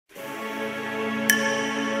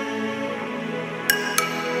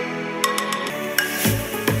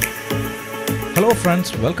Hello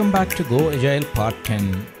friends, welcome back to Go Agile Part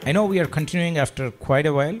 10. I know we are continuing after quite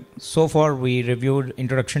a while. So far we reviewed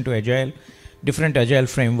Introduction to Agile, different Agile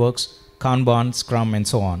frameworks, Kanban, Scrum and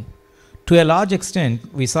so on. To a large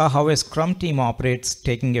extent, we saw how a Scrum team operates,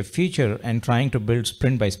 taking a feature and trying to build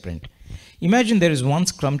sprint by sprint. Imagine there is one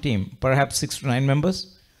Scrum team, perhaps 6 to 9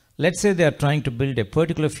 members. Let's say they are trying to build a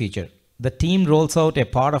particular feature. The team rolls out a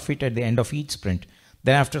part of it at the end of each sprint.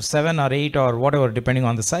 Then after 7 or 8 or whatever, depending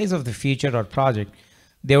on the size of the feature or project,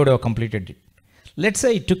 they would have completed it. Let's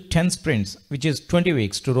say it took 10 sprints, which is 20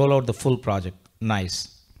 weeks to roll out the full project.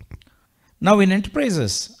 Nice. Now in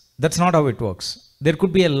enterprises, that's not how it works. There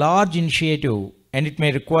could be a large initiative and it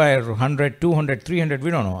may require 100, 200, 300, we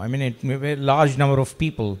don't know. I mean, it may be a large number of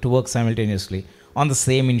people to work simultaneously on the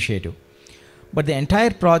same initiative. But the entire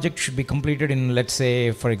project should be completed in, let's say,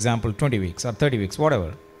 for example, 20 weeks or 30 weeks,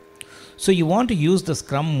 whatever. So you want to use the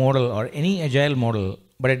Scrum model or any Agile model,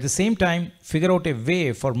 but at the same time, figure out a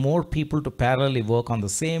way for more people to parallelly work on the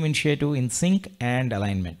same initiative in sync and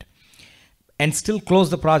alignment, and still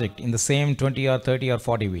close the project in the same 20 or 30 or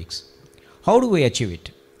 40 weeks. How do we achieve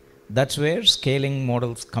it? That's where scaling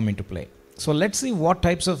models come into play. So let's see what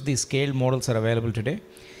types of these scaled models are available today.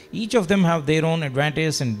 Each of them have their own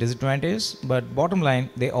advantages and disadvantages, but bottom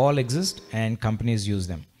line, they all exist and companies use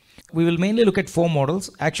them. We will mainly look at 4 models.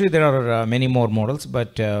 Actually, there are many more models,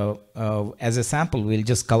 but as a sample, we'll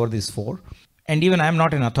just cover these 4. And even I'm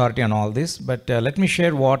not an authority on all this, but let me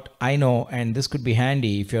share what I know, and this could be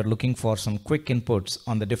handy if you're looking for some quick inputs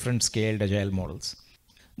on the different scaled Agile models.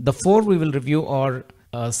 The 4 we will review are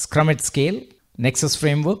Scrum Scale, Nexus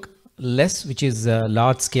Framework, LeSS, which is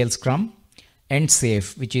large scale Scrum, and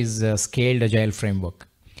SAFe, which is Scaled Agile Framework.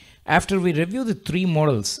 After we review the 3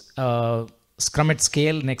 models, Scrum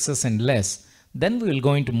Scale, Nexus and LeSS, then we will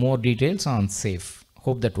go into more details on SAFe.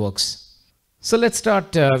 Hope that works. So let's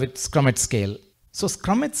start with Scrum Scale. So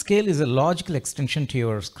Scrum Scale is a logical extension to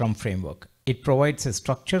your Scrum framework. It provides a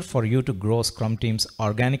structure for you to grow Scrum teams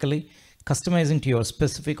organically, customizing to your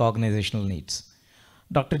specific organizational needs.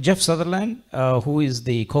 Dr. Jeff Sutherland, who is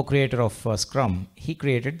the co-creator of Scrum, he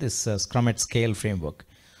created this Scrum Scale framework.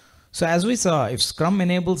 So as we saw, if Scrum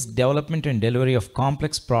enables development and delivery of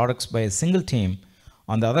complex products by a single team,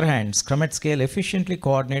 on the other hand, Scrum Scale efficiently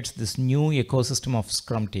coordinates this new ecosystem of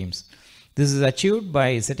Scrum teams. This is achieved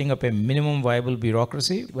by setting up a minimum viable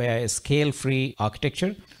bureaucracy via a scale-free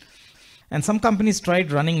architecture. And some companies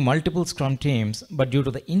tried running multiple Scrum teams, but due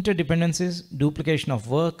to the interdependencies, duplication of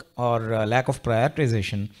work, or lack of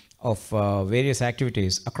prioritization of various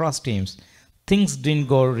activities across teams, things didn't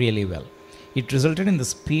go really well. It resulted in the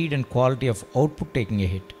speed and quality of output taking a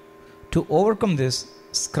hit. To overcome this,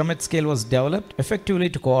 Scrum Scale was developed effectively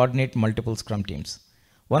to coordinate multiple Scrum teams.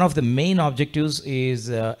 One of the main objectives is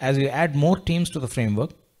as you add more teams to the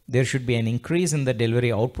framework, there should be an increase in the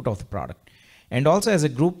delivery output of the product. And also as a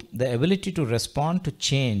group, the ability to respond to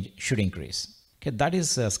change should increase. Okay, that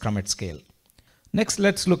is Scrum Scale. Next,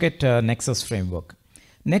 let's look at Nexus Framework.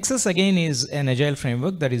 Nexus again is an Agile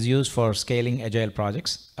framework that is used for scaling Agile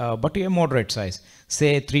projects, but to a moderate size,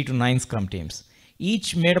 say 3 to 9 Scrum teams,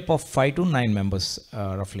 each made up of 5 to 9 members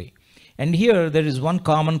roughly. And here there is one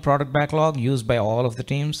common product backlog used by all of the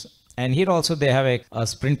teams. And here also they have a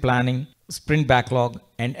sprint planning, sprint backlog,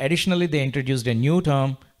 and additionally they introduced a new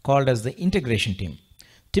term called as the integration team.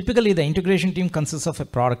 Typically the integration team consists of a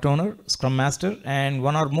product owner, Scrum Master, and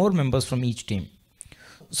 1 or more members from each team.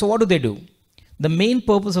 So what do? The main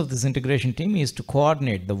purpose of this integration team is to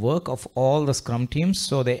coordinate the work of all the Scrum teams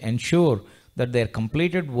so they ensure that their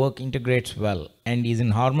completed work integrates well and is in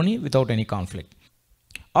harmony without any conflict.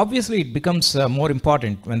 Obviously, it becomes more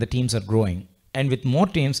important when the teams are growing. And with more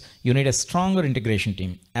teams, you need a stronger integration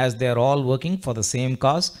team as they are all working for the same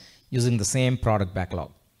cause using the same product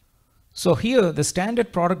backlog. So here, the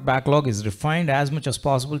standard product backlog is refined as much as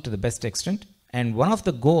possible to the best extent. And one of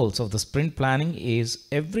the goals of the sprint planning is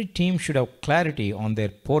every team should have clarity on their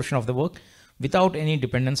portion of the work without any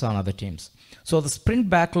dependence on other teams. So the sprint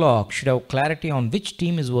backlog should have clarity on which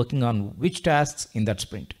team is working on which tasks in that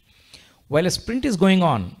sprint. While a sprint is going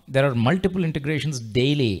on, there are multiple integrations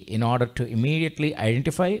daily in order to immediately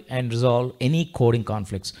identify and resolve any coding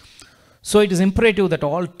conflicts. So it is imperative that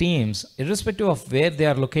all teams, irrespective of where they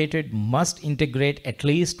are located, must integrate at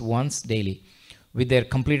least once daily with their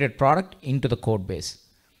completed product into the code base.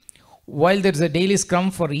 While there's a daily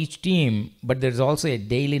Scrum for each team, but there's also a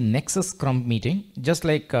daily Nexus Scrum meeting, just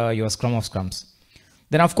like your Scrum of Scrums.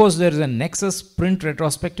 Then of course there's a Nexus Sprint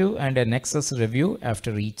retrospective and a Nexus review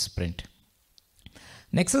after each sprint.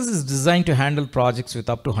 Nexus is designed to handle projects with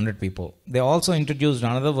up to 100 people. They also introduced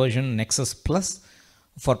another version, Nexus Plus,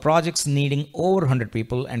 for projects needing over 100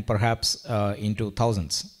 people and perhaps into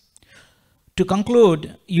thousands. To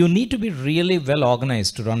conclude, you need to be really well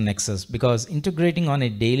organized to run Nexus because integrating on a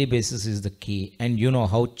daily basis is the key, and you know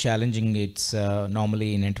how challenging it's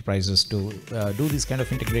normally in enterprises to do these kind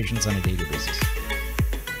of integrations on a daily basis.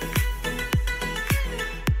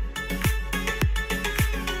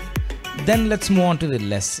 Then let's move on to the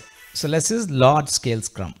LeSS. So LeSS is large scale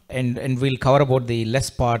Scrum, and we'll cover about the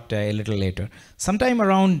LeSS part a little later. Sometime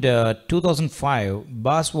around 2005,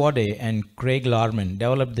 Bas Wade and Craig Larman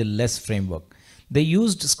developed the LeSS framework. They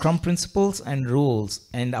used Scrum principles and rules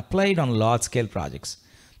and applied on large scale projects.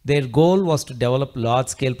 Their goal was to develop large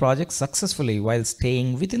scale projects successfully while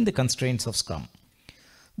staying within the constraints of Scrum.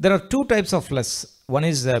 There are two types of LeSS. One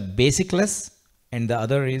is basic LeSS and the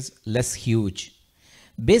other is LeSS huge.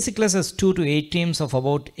 Basic LeSS has 2 to 8 teams of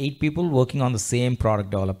about 8 people working on the same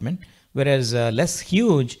product development, whereas LeSS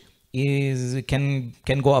huge can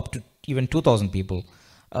go up to even 2,000 people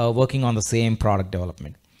working on the same product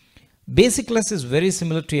development. Basic LeSS is very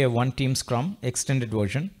similar to a one-team Scrum extended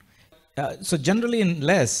version. So generally in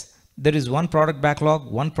LeSS, there is one product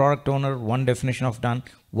backlog, one product owner, one definition of done,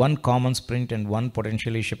 one common sprint, and one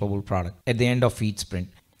potentially shippable product at the end of each sprint.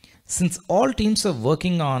 Since all teams are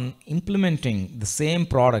working on implementing the same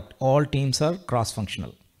product, all teams are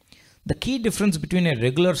cross-functional. The key difference between a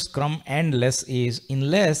regular Scrum and LeSS is in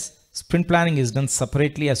LeSS, sprint planning is done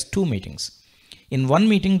separately as 2 meetings. In one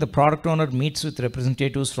meeting, the product owner meets with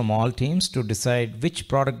representatives from all teams to decide which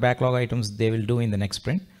product backlog items they will do in the next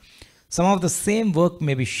sprint. Some of the same work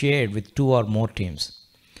may be shared with 2 or more teams.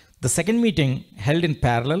 The second meeting, held in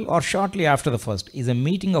parallel or shortly after the first, is a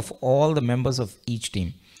meeting of all the members of each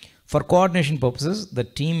team. For coordination purposes, the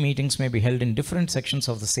team meetings may be held in different sections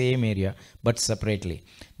of the same area, but separately.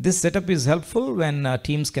 This setup is helpful when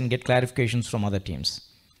teams can get clarifications from other teams.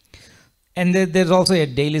 And there's also a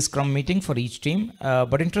daily Scrum meeting for each team.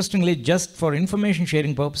 But interestingly, just for information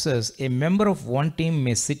sharing purposes, a member of one team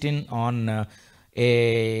may sit in on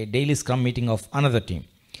a daily Scrum meeting of another team.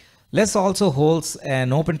 LeSS also holds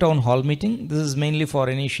an open town hall meeting. This is mainly for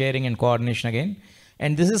any sharing and coordination again.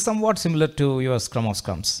 And this is somewhat similar to your Scrum of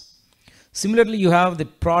Scrums. Similarly, you have the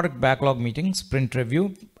product backlog meeting, sprint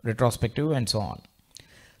review, retrospective, and so on.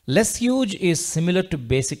 LeSS huge is similar to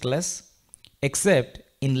basic LeSS, except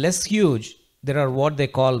in LeSS huge, there are what they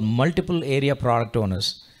call multiple area product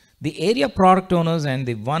owners. The area product owners and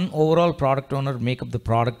the one overall product owner make up the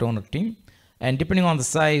product owner team. And depending on the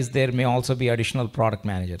size, there may also be additional product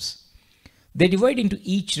managers. They divide into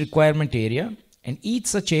each requirement area, and each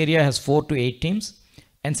such area has 4 to 8 teams.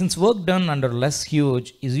 And since work done under LeSS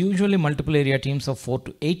huge is usually multiple area teams of 4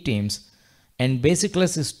 to 8 teams, and basic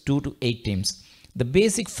LeSS is 2 to 8 teams, the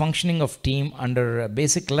basic functioning of team under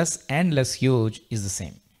basic LeSS and LeSS huge is the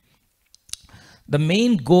same. The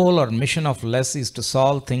main goal or mission of LeSS is to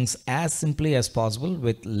solve things as simply as possible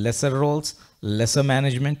with lesser roles, lesser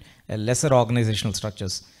management, and lesser organizational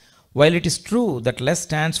structures. While it is true that LeSS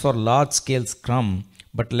stands for large scale Scrum,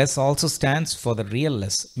 but LeSS also stands for the real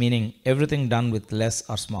LeSS, meaning everything done with less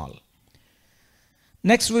or small.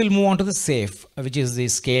 Next, we'll move on to the SAFe, which is the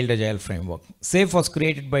Scaled Agile Framework. SAFe was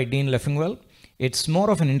created by Dean Leffingwell. It's more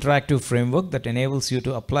of an interactive framework that enables you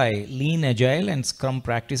to apply lean, agile, and Scrum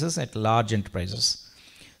practices at large enterprises.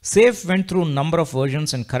 SAFe went through a number of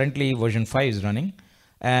versions, and currently version 5 is running.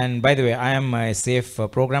 And by the way, I am a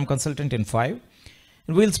SAFe program consultant in 5.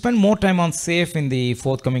 We'll spend more time on SAFe in the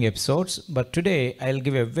forthcoming episodes, but today I'll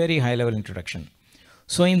give a very high-level introduction.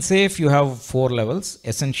 So in SAFe, you have 4 levels: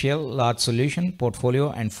 essential, large solution,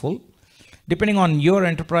 portfolio, and full. Depending on your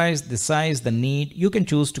enterprise, the size, the need, you can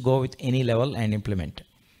choose to go with any level and implement.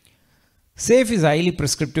 SAFe is highly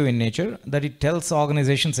prescriptive in nature, that it tells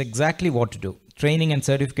organizations exactly what to do. Training and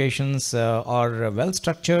certifications are well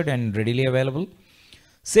structured and readily available.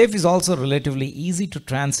 SAFe is also relatively easy to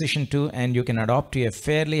transition to, and you can adopt to a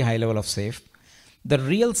fairly high level of SAFe. The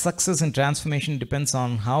real success in transformation depends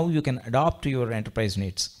on how you can adapt to your enterprise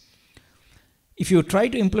needs. If you try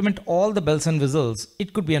to implement all the bells and whistles,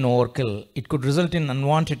 it could be an overkill. It could result in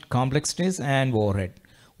unwanted complexities and overhead.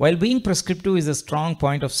 While being prescriptive is a strong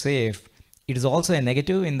point of SAFe, it is also a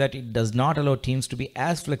negative in that it does not allow teams to be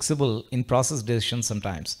as flexible in process decisions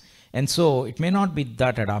sometimes, and so it may not be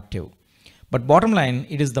that adaptive. But bottom line,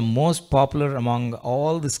 it is the most popular among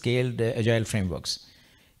all the scaled agile frameworks,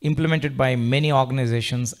 implemented by many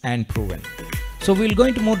organizations and proven. So we'll go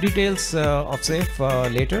into more details of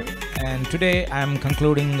SAFe later. And today I'm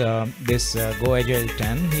concluding this Go Agile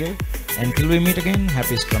 10 here. Until we meet again,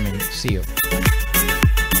 happy Scrumming. See you.